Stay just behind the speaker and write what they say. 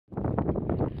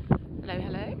Hello,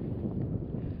 hello.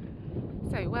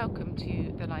 So welcome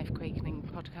to the Lifequakening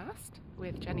podcast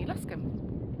with Jenny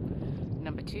Luscombe,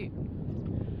 number 2.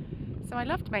 So I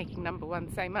loved making number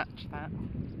 1 so much that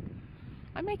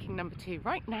I'm making number 2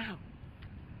 right now.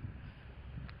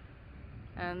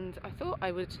 And I thought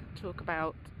I would talk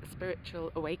about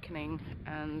spiritual awakening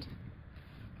and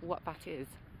what that is.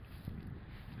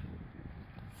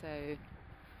 So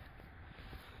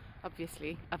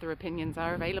obviously other opinions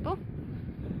are available,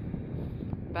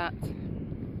 but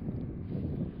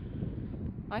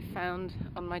I've found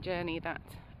on my journey that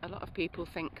a lot of people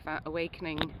think that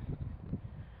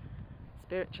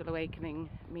spiritual awakening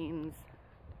means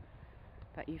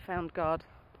that you found God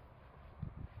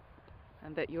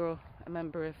and that you're a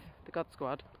member of the God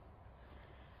Squad.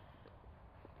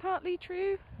 Partly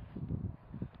true,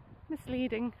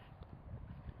 misleading.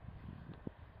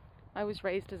 I was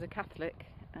raised as a Catholic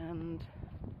and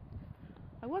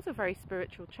I was a very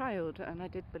spiritual child and I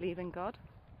did believe in God.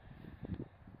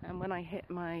 And when I hit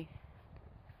my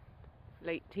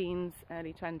late teens,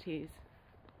 early 20s,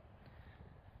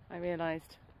 I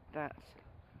realised that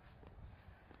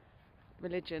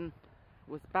religion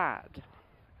was bad.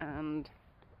 And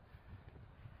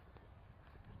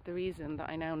the reason that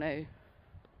I now know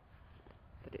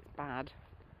that it's bad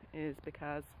is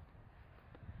because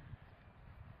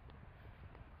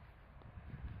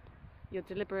you're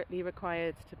deliberately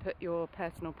required to put your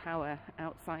personal power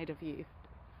outside of you.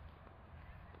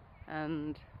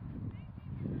 And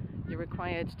you're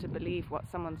required to believe what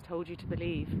someone's told you to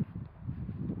believe.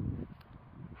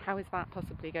 How is that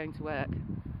possibly going to work?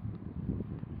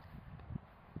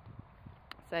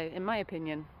 So, in my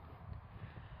opinion,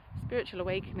 spiritual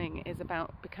awakening is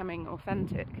about becoming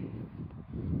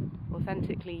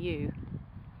authentically you.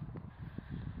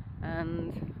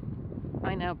 And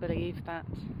I now believe that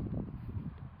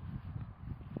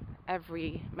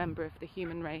every member of the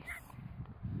human race,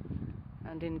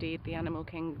 and indeed the animal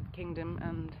kingdom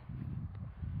and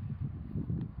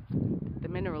the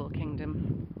mineral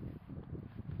kingdom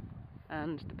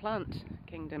and the plant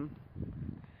kingdom,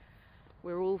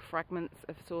 we're all fragments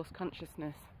of source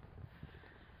consciousness,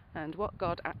 and what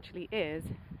God actually is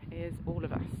all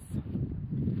of us.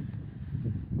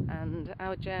 And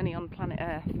our journey on planet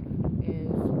Earth is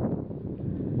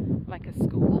like a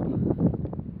school.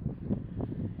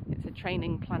 It's a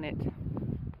training planet.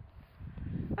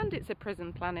 And it's a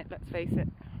prison planet, let's face it.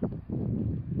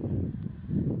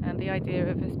 And the idea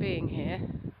of us being here,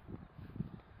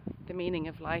 the meaning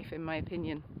of life, in my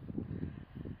opinion,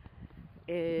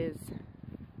 is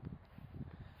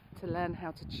to learn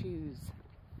how to choose.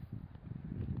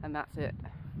 And that's it.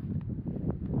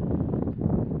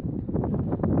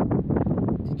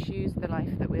 To choose the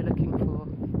life that we're looking for.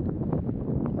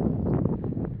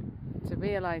 To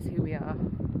realise who we are.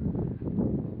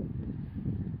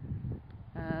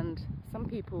 And some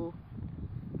people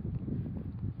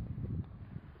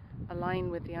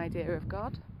align with the idea of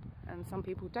God, and some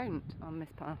people don't on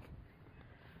this path.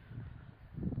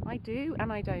 I do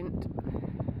and I don't.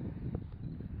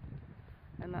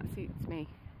 And that suits me,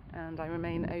 and I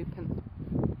remain open.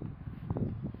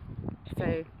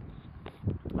 So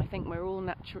I think we're all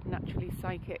naturally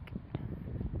psychic,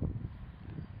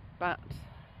 but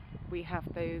we have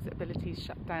those abilities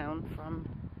shut down from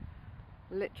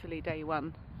literally day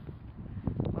one,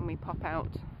 when we pop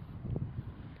out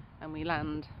and we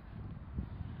land.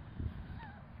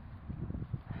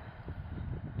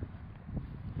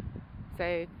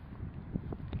 So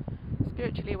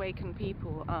spiritually awakened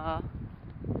people are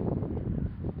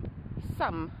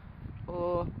some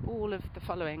or all of the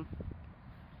following: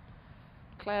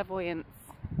 clairvoyants,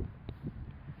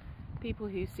 people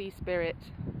who see spirit,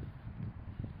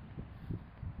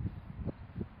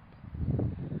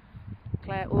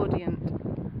 clairaudient,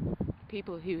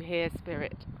 people who hear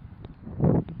spirit,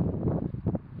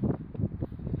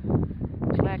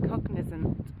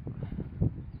 claircognizant,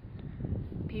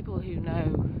 people who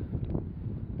know,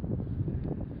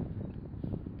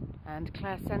 and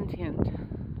clairsentient,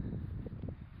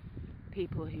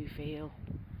 people who feel.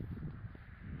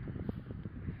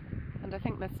 And I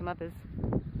think there's some others.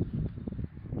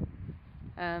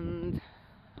 And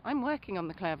I'm working on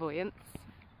the clairvoyance,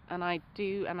 and I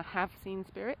do and I have seen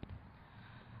spirit,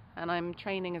 and I'm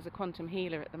training as a quantum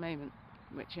healer at the moment,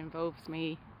 which involves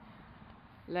me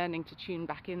learning to tune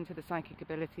back into the psychic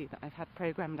ability that I've had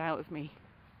programmed out of me.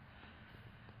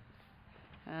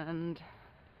 And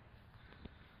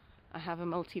I have a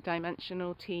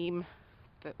multi-dimensional team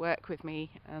that work with me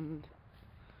and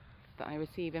that I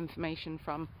receive information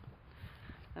from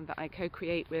and that I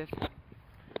co-create with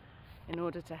in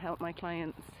order to help my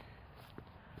clients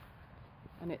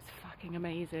and it's fucking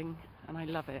amazing, and I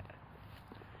love it.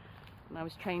 And I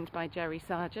was trained by Jerry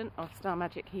Sargent of Star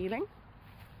Magic Healing,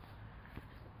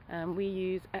 and we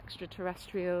use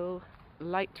extraterrestrial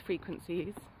light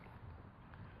frequencies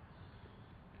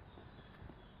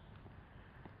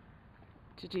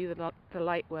to do the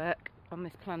light work on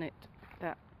this planet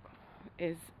that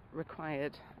is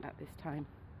required at this time.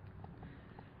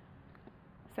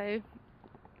 So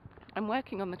I'm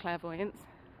working on the clairvoyance.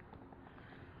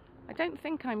 I don't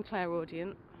think I'm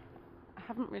clairaudient. I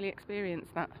haven't really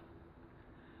experienced that.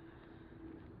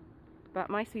 But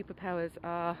my superpowers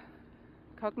are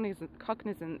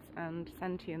cognizance and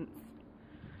sentience.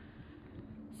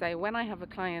 So when I have a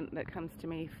client that comes to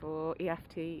me for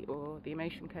EFT or the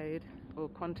emotion code or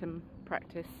quantum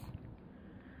practice,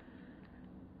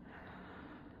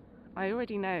 I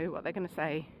already know what they're going to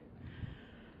say.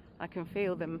 I can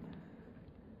feel them.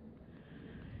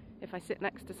 If I sit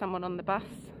next to someone on the bus,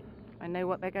 I know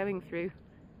what they're going through.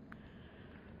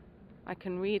 I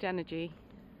can read energy,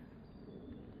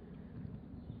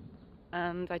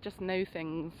 and I just know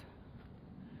things.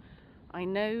 I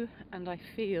know and I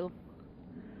feel.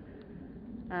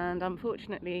 And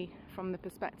unfortunately, from the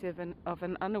perspective of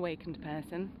an unawakened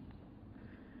person,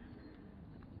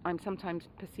 I'm sometimes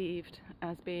perceived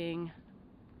as being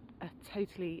a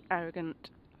totally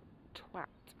arrogant twat.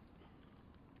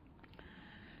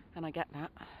 And I get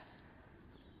that.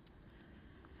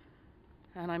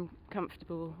 And I'm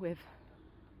comfortable with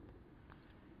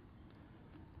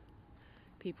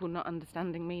people not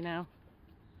understanding me now,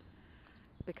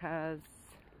 because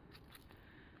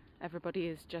everybody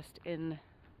is just in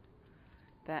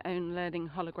their own learning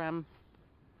hologram,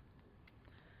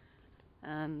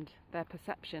 and their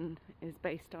perception is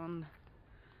based on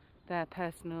their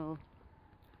personal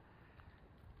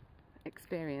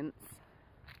experience.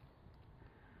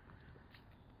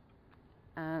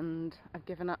 And I've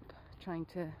given up trying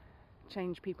to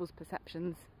change people's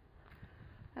perceptions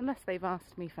unless they've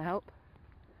asked me for help,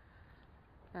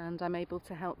 and I'm able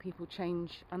to help people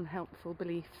change unhelpful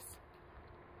beliefs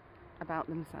about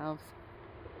themselves.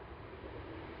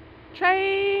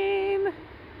 Train!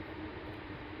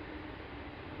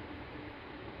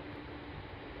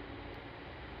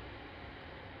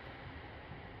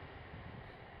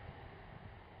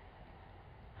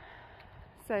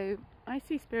 So I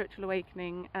see spiritual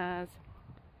awakening as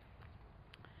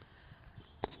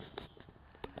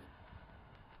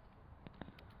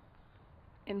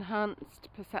enhanced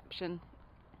perception,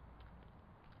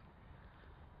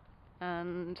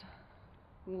 and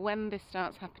when this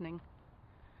starts happening,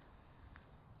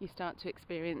 you start to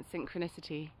experience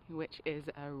synchronicity, which is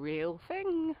a real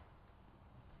thing.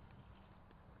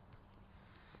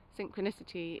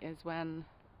 Synchronicity is when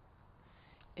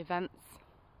events,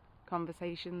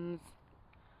 conversations,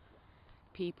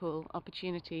 people,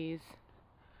 opportunities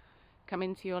come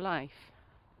into your life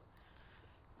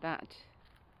that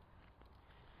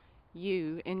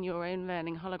you, in your own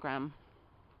learning hologram,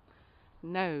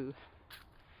 know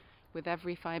with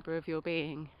every fibre of your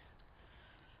being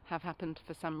have happened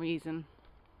for some reason.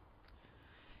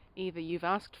 Either you've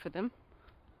asked for them,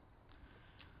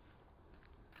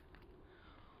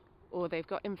 or they've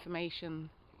got information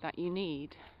that you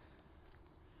need.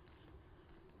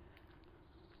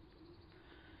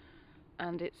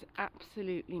 And it's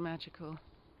absolutely magical.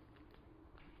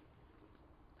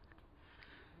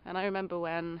 And I remember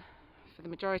when, for the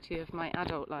majority of my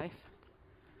adult life,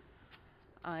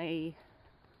 I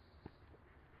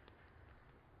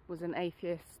was an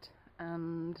atheist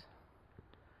and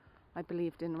I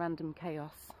believed in random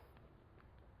chaos.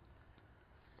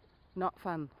 Not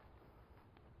fun.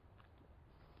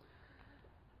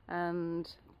 And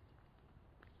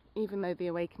even though the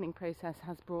awakening process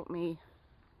has brought me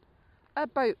a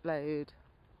boatload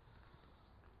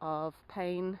of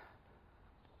pain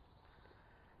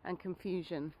and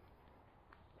confusion,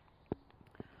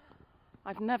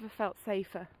 I've never felt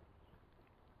safer,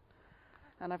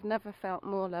 and I've never felt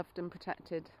more loved and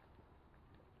protected,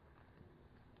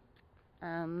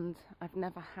 and I've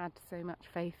never had so much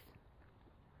faith.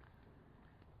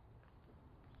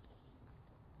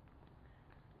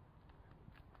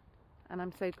 And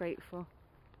I'm so grateful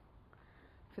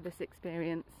for this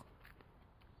experience.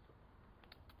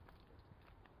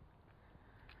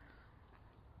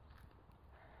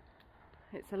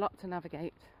 It's a lot to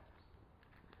navigate,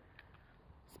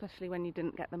 especially when you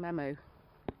didn't get the memo,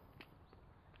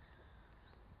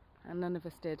 and none of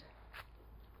us did.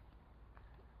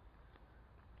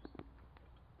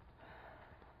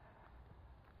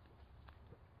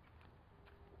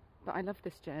 But I love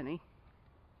this journey.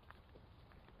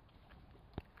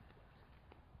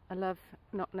 I love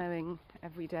not knowing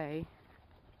every day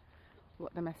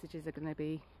what the messages are going to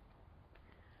be,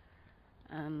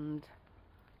 and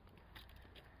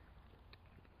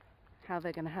how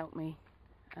they're going to help me,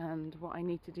 and what I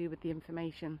need to do with the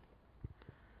information.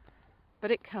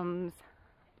 But it comes,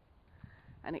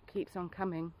 and it keeps on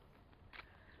coming,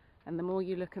 and the more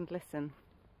you look and listen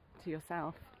to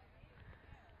yourself,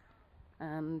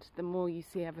 and the more you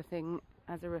see everything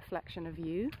as a reflection of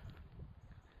you,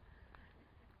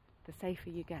 the safer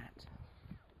you get.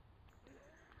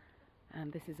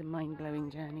 And this is a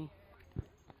mind-blowing journey.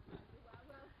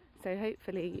 So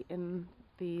hopefully in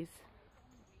these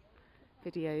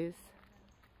videos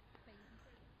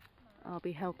I'll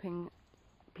be helping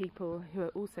people who are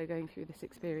also going through this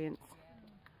experience.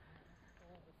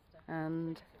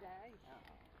 And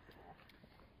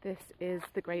this is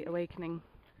the Great Awakening,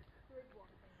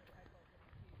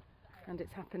 and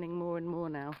it's happening more and more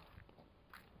now.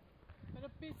 Bit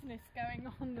of business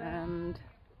going on there. And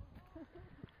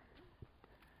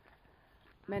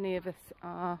many of us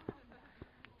are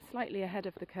slightly ahead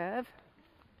of the curve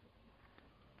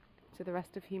to the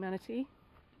rest of humanity,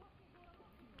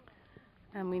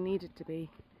 and we needed to be.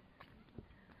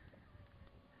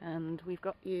 And we've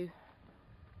got you.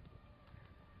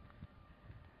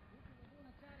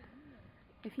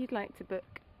 If you'd like to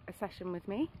book a session with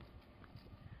me,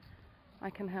 I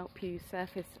can help you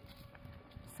surface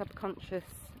subconscious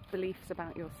beliefs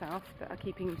about yourself that are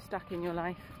keeping you stuck in your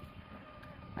life.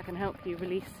 I can help you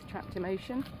release trapped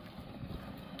emotion.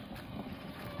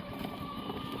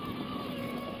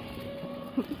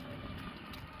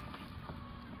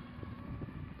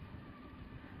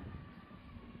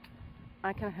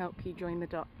 I can help you join the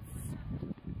dots.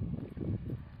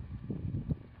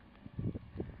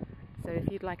 So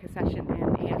if you'd like a session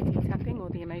in EFT tapping or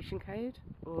the emotion code,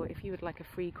 or if you would like a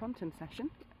free quantum session,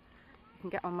 you can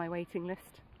get on my waiting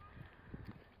list,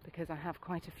 because I have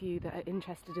quite a few that are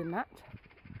interested in that,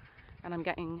 and I'm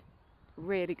getting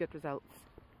really good results,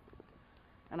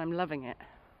 and I'm loving it,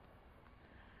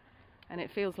 and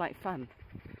it feels like fun.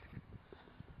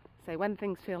 So when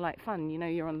things feel like fun, you know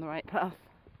you're on the right path.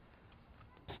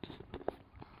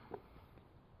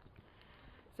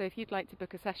 So if you'd like to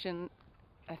book a session,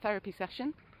 a therapy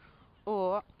session,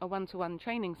 or a one-to-one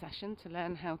training session to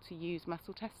learn how to use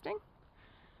muscle testing,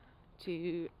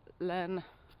 to learn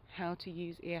how to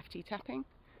use EFT tapping,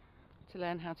 to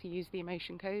learn how to use the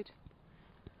emotion code,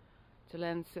 to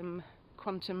learn some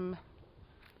quantum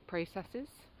processes,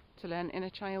 to learn inner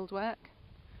child work,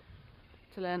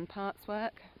 to learn parts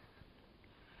work,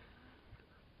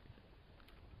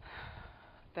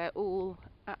 they're all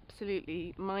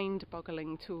absolutely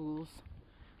mind-boggling tools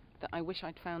that I wish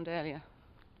I'd found earlier.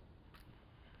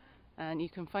 And you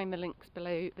can find the links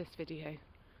below this video.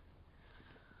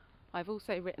 I've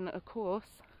also written a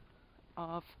course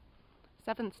of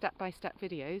 7 step-by-step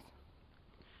videos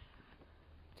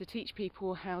to teach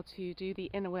people how to do the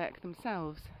inner work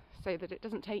themselves, so that it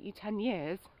doesn't take you 10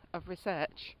 years of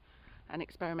research and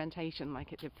experimentation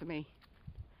like it did for me.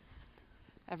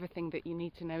 Everything that you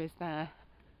need to know is there.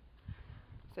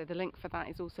 So the link for that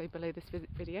is also below this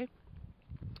video.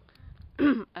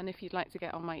 And if you'd like to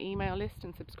get on my email list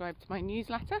and subscribe to my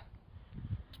newsletter,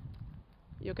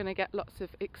 you're going to get lots of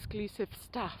exclusive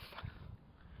stuff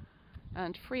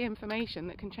and free information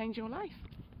that can change your life.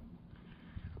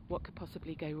 What could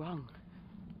possibly go wrong?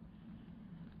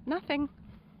 Nothing.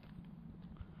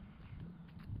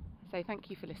 So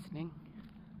thank you for listening.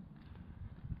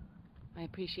 I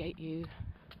appreciate you.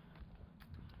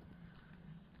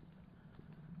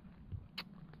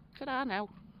 Ta-da now.